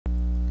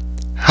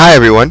Hi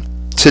everyone!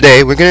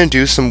 Today we're going to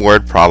do some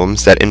word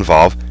problems that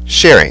involve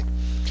sharing.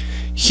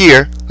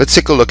 Here, let's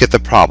take a look at the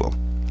problem.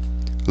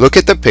 Look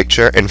at the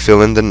picture and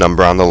fill in the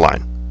number on the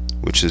line,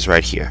 which is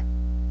right here.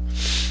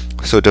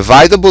 So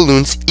divide the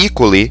balloons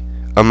equally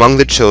among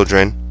the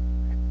children.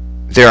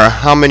 There are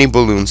how many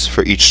balloons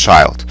for each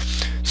child?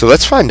 So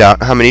let's find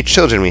out how many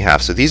children we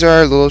have. So these are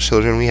our little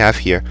children we have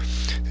here.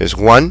 There's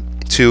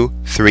 1, 2,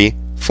 3,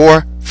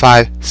 4,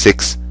 5,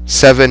 6,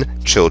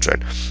 7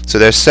 children. So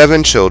there's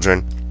 7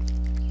 children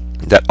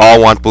that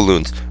all want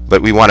balloons,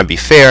 but we want to be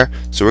fair,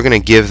 so we're going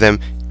to give them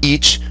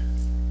each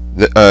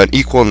an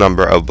equal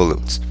number of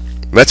balloons.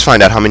 Let's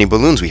find out how many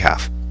balloons we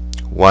have.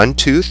 1,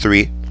 2,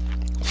 3,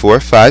 4,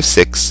 5,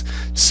 6,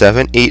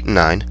 7, 8,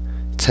 9,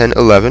 10,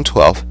 11,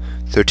 12,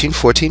 13,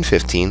 14,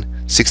 15,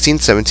 16,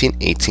 17,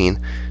 18,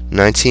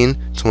 19,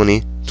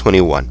 20,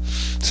 21.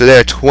 So there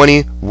are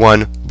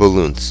 21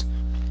 balloons.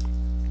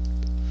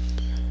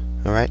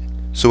 Alright,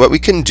 so what we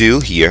can do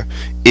here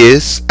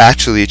is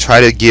actually try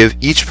to give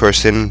each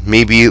person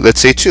maybe, let's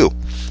say, 2.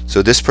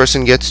 So this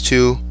person gets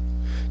 2,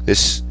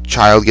 this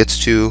child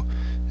gets 2,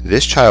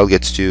 this child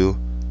gets 2,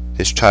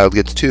 this child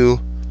gets 2,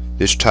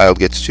 this child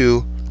gets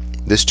 2,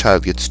 this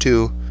child gets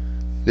 2,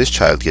 this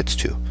child gets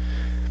 2.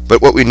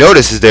 But what we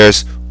notice is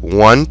there's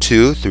 1,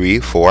 2, 3,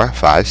 4,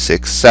 5,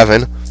 6,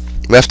 7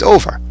 left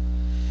over.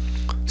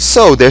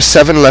 So there's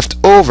 7 left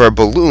over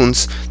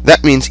balloons.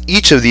 That means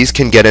each of these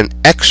can get an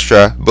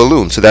extra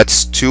balloon. So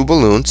that's 2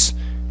 balloons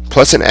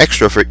plus an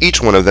extra for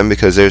each one of them,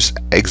 because there's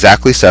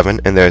exactly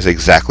 7 and there's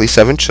exactly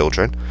 7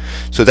 children.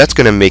 So that's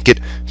going to make it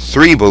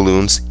 3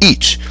 balloons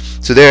each.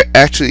 So they're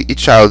actually,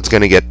 each child is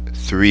going to get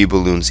 3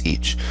 balloons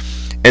each.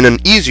 And an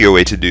easier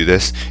way to do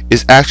this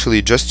is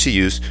actually just to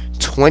use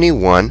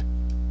 21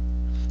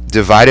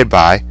 divided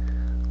by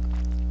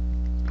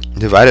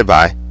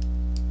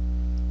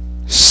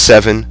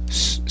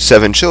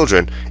 7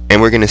 children,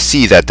 and we're going to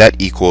see that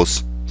that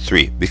equals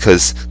 3,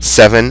 because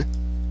 7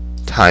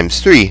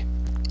 times 3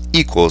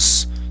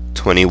 equals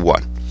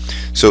 21.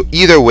 So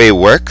either way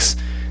works,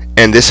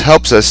 and this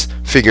helps us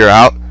figure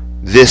out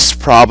this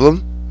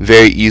problem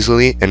very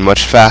easily and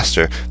much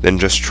faster than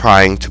just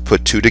trying to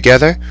put 2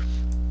 together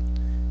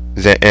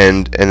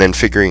and then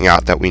figuring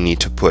out that we need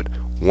to put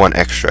 1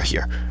 extra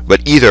here.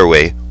 But either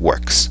way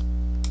works.